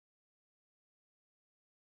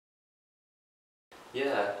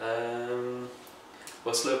Yeah,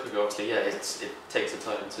 well, slow cooker, obviously, yeah, it takes the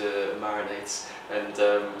time to marinate, and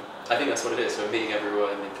I think that's what it is. So meeting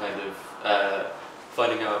everyone and kind of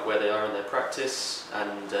finding out where they are in their practice,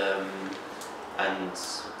 and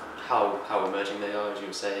how emerging they are, as you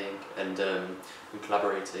were saying, and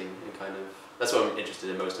collaborating, and kind of that's what I'm interested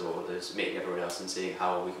in most of all, is meeting everyone else and seeing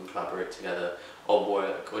how we can collaborate together on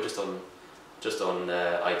work, or just on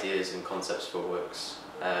ideas and concepts for works.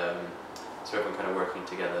 So everyone kind of working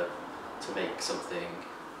together to make something,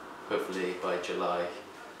 hopefully by July,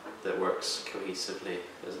 that works cohesively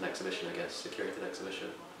as an exhibition, I guess, a curated exhibition.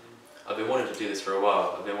 I've been wanting to do this for a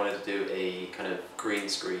while. I've been wanting to do a kind of green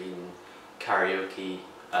screen karaoke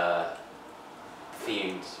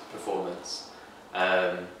themed performance.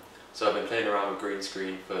 So I've been playing around with green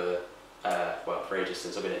screen for ages,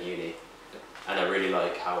 since I've been at uni, and I really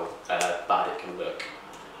like how bad it can look,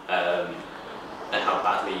 and how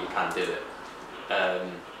badly you can do it.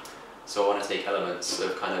 So I want to take elements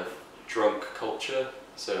of kind of drunk culture,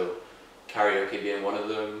 so karaoke being one of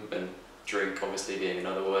them, and drink obviously being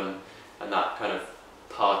another one, and that kind of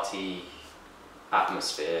party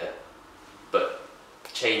atmosphere, but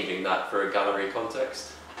changing that for a gallery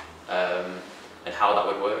context, and how that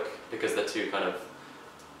would work, because they're two kind of,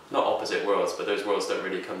 not opposite worlds, but those worlds don't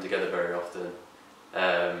really come together very often.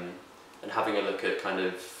 And having a look at kind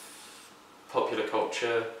of popular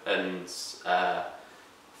culture and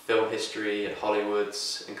film history and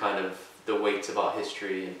Hollywoods, and kind of the weight of art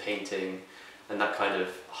history and painting and that kind of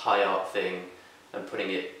high art thing, and putting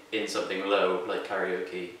it in something low like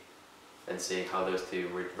karaoke, and seeing how those two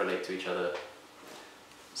relate to each other.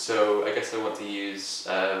 So I guess I want to use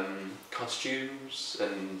costumes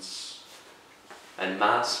and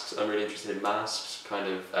masks. I'm really interested in masks, kind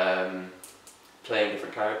of playing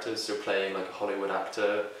different characters, so playing like a Hollywood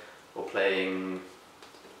actor, or playing,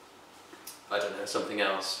 I don't know, something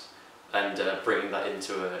else, and bringing that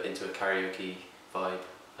into a karaoke vibe,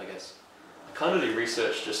 I guess. I can't really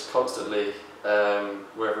research just constantly,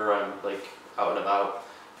 wherever I'm like out and about,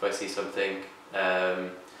 if I see something.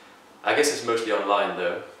 I guess it's mostly online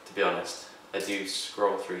though, to be honest. I do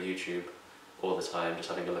scroll through YouTube all the time, just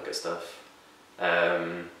having a look at stuff.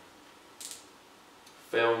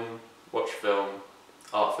 Film, watch film,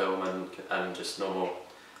 art film, and just normal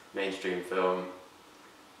mainstream film.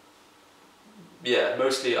 Yeah,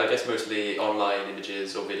 mostly online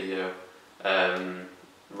images or video,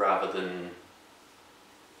 rather than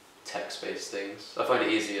text-based things. I find it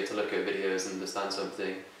easier to look at videos and understand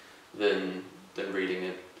something than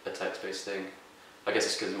reading a text-based thing. I guess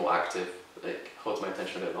it's because it's more active, it holds my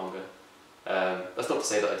attention a bit longer. That's not to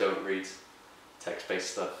say that I don't read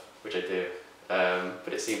text-based stuff, which I do,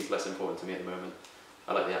 but it seems less important to me at the moment.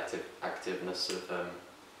 I like the activeness of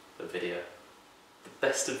the video. The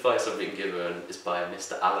best advice I've been given is by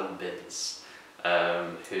Mr. Alan Binns,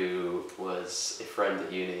 who was a friend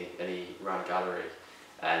at uni, and he ran a gallery,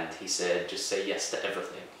 and he said, just say yes to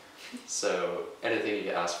everything. So anything you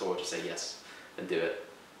get asked for, just say yes and do it,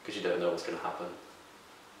 because you don't know what's going to happen.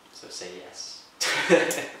 So say yes.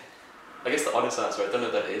 I guess the honest answer, I don't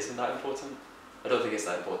know that it isn't that important. I don't think it's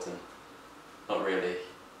that important. Not really.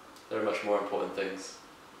 There are much more important things.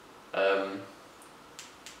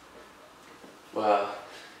 Well,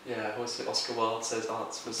 yeah, what was it? Oscar Wilde says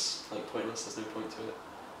art was like pointless, there's no point to it.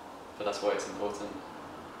 But that's why it's important.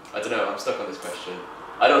 I don't know, I'm stuck on this question.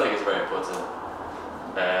 I don't think it's very important.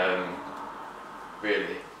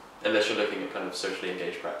 Really. Unless you're looking at kind of socially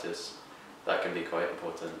engaged practice, that can be quite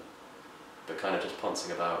important. But kind of just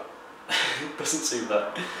poncing about doesn't seem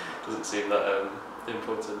that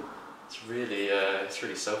important. It's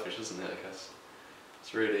really selfish, isn't it, I guess?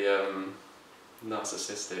 It's really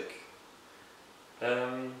narcissistic.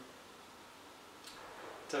 Don't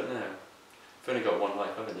know. You've only got one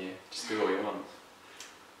life, haven't you? Just do what you want.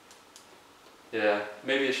 Yeah,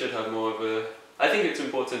 maybe it should have more of a... I think it's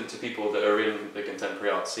important to people that are in the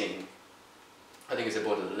contemporary art scene. I think it's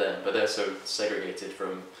important to them, but they're so segregated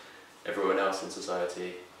from everyone else in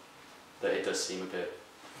society that it does seem a bit...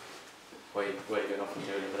 What are you going off and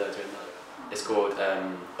doing over there doing that? It's called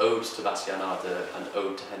Odes to Bastianade and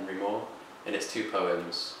Ode to Henry Moore, and it's two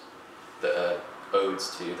poems that are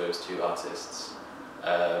odes to those two artists,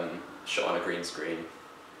 shot on a green screen,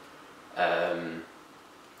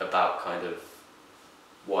 about kind of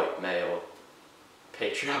white male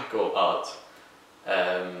patriarchal art.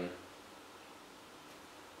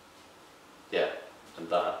 Yeah, and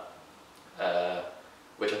that,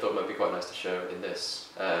 which I thought might be quite nice to show in this,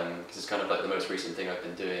 because it's kind of like the most recent thing I've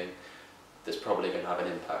been doing that's probably going to have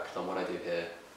an impact on what I do here.